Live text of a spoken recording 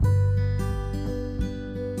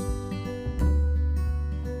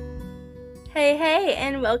Hey,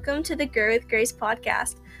 and welcome to the Grow with Grace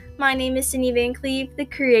podcast. My name is Sydney Van Cleve, the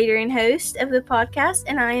creator and host of the podcast,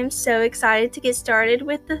 and I am so excited to get started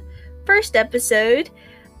with the first episode,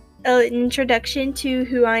 an introduction to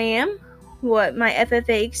who I am, what my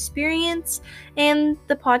FFA experience, and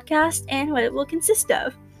the podcast, and what it will consist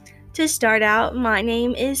of. To start out, my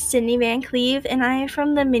name is Sydney Van Cleve, and I am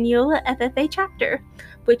from the Mineola FFA chapter,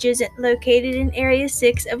 which is located in Area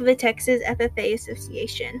 6 of the Texas FFA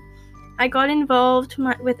Association. I got involved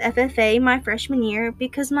with FFA my freshman year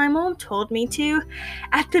because my mom told me to.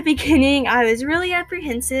 At the beginning, I was really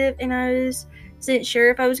apprehensive and I wasn't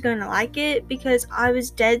sure if I was going to like it because I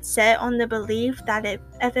was dead set on the belief that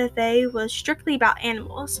FFA was strictly about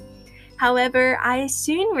animals. However, I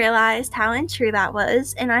soon realized how untrue that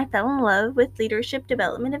was, and I fell in love with leadership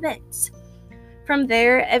development events. From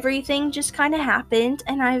there, everything just kind of happened,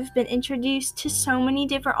 and I've been introduced to so many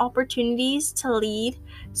different opportunities to lead,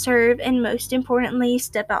 serve, and most importantly,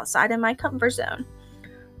 step outside of my comfort zone.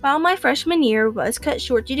 While my freshman year was cut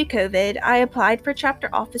short due to COVID, I applied for chapter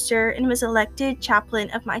officer and was elected chaplain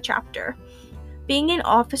of my chapter. Being an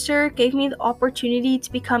officer gave me the opportunity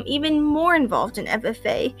to become even more involved in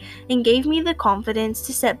FFA and gave me the confidence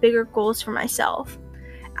to set bigger goals for myself.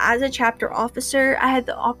 As a chapter officer, I had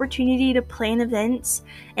the opportunity to plan events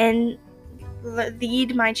and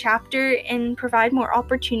lead my chapter and provide more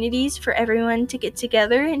opportunities for everyone to get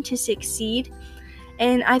together and to succeed.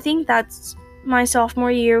 And I think that's my sophomore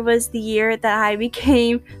year was the year that I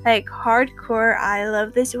became hardcore. I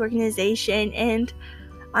love this organization and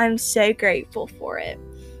I'm so grateful for it.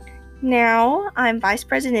 Now, I'm vice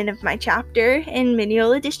president of my chapter in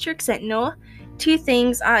Mineola District Sentinel. Two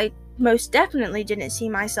things I most definitely didn't see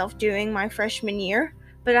myself doing my freshman year,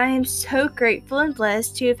 but I am so grateful and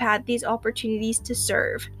blessed to have had these opportunities to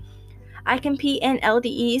serve. I compete in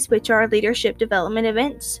LDEs, which are leadership development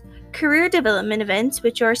events, career development events,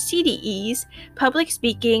 which are CDEs, public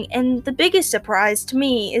speaking, and the biggest surprise to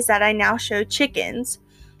me is that I now show chickens.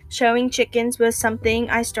 Showing chickens was something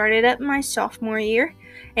I started up my sophomore year,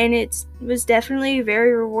 and it was definitely a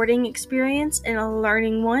very rewarding experience and a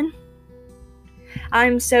learning one.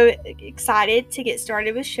 I'm so excited to get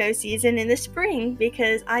started with show season in the spring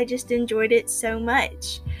because I just enjoyed it so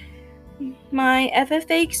much. My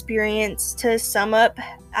FFA experience, to sum up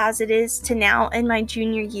as it is to now in my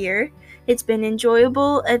junior year, it's been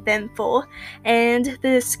enjoyable, eventful, and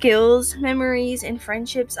the skills, memories, and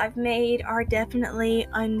friendships I've made are definitely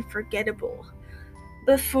unforgettable.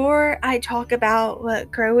 Before I talk about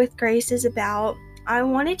what Grow with Grace is about, I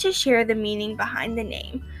wanted to share the meaning behind the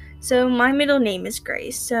name. So my middle name is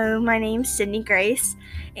Grace, so my name's Sydney Grace,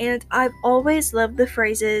 and I've always loved the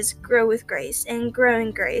phrases grow with grace and grow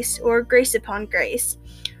in grace or grace upon grace.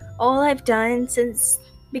 All I've done since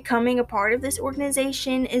becoming a part of this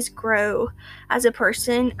organization is grow as a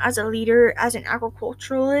person, as a leader, as an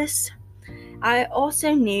agriculturalist. I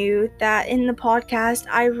also knew that in the podcast,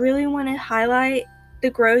 I really want to highlight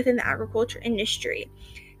the growth in the agriculture industry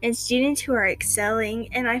and students who are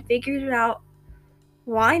excelling, and I figured out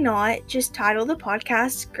why not just title the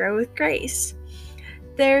podcast Grow with Grace.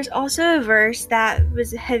 There's also a verse that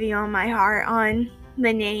was heavy on my heart on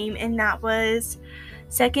the name, and that was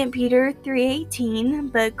 2 Peter 3:18,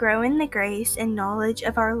 but grow in the grace and knowledge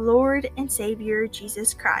of our Lord and Savior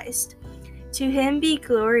Jesus Christ. To him be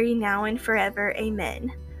glory now and forever.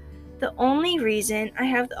 Amen. The only reason I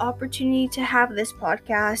have the opportunity to have this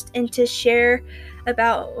podcast and to share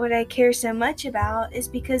about what I care so much about is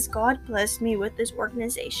because God blessed me with this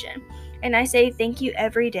organization. And I say thank you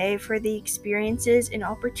every day for the experiences and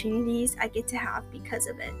opportunities I get to have because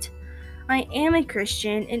of it. I am a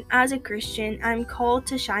Christian, and as a Christian, I'm called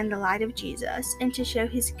to shine the light of Jesus and to show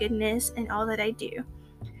his goodness in all that I do.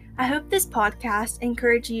 I hope this podcast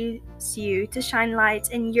encourages you to shine lights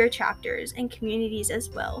in your chapters and communities as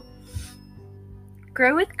well.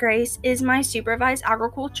 Grow with Grace is my supervised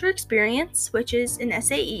agriculture experience, which is an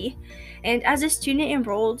SAE, and as a student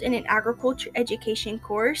enrolled in an agriculture education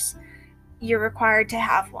course, you're required to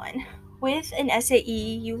have one. With an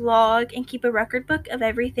SAE, you log and keep a record book of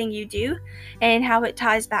everything you do and how it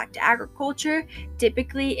ties back to agriculture.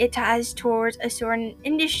 Typically, it ties towards a certain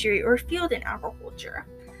industry or field in agriculture.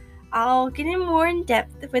 I'll get in more in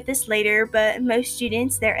depth with this later, but most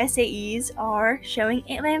students, their SAEs are showing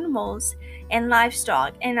animals and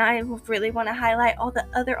livestock, and I really want to highlight all the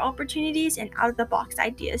other opportunities and out-of-the-box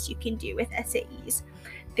ideas you can do with SAEs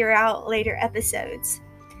throughout later episodes.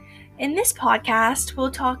 In this podcast, we'll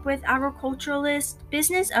talk with agriculturalists,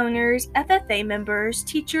 business owners, FFA members,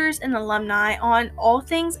 teachers, and alumni on all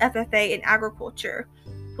things FFA and agriculture.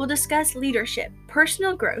 We'll discuss leadership,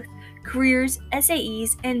 personal growth, careers,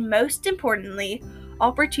 SAEs, and most importantly,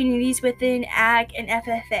 opportunities within AG and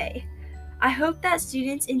FFA. I hope that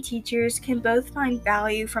students and teachers can both find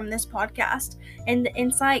value from this podcast and the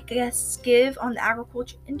insight guests give on the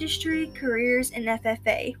agriculture industry, careers, and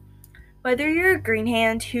FFA. Whether you're a green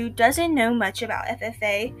hand who doesn't know much about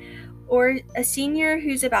FFA, or a senior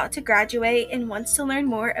who's about to graduate and wants to learn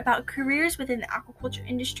more about careers within the aquaculture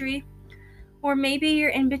industry, or maybe you're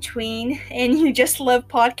in between and you just love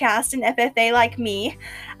podcasts and FFA like me,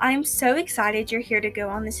 I'm so excited you're here to go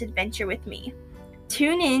on this adventure with me.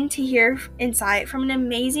 Tune in to hear insight from an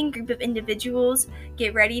amazing group of individuals,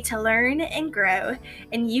 get ready to learn and grow,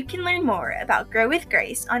 and you can learn more about Grow with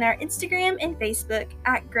Grace on our Instagram and Facebook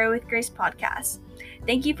at Grow with Grace Podcast.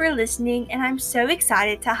 Thank you for listening, and I'm so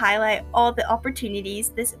excited to highlight all the opportunities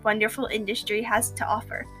this wonderful industry has to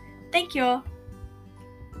offer. Thank you all.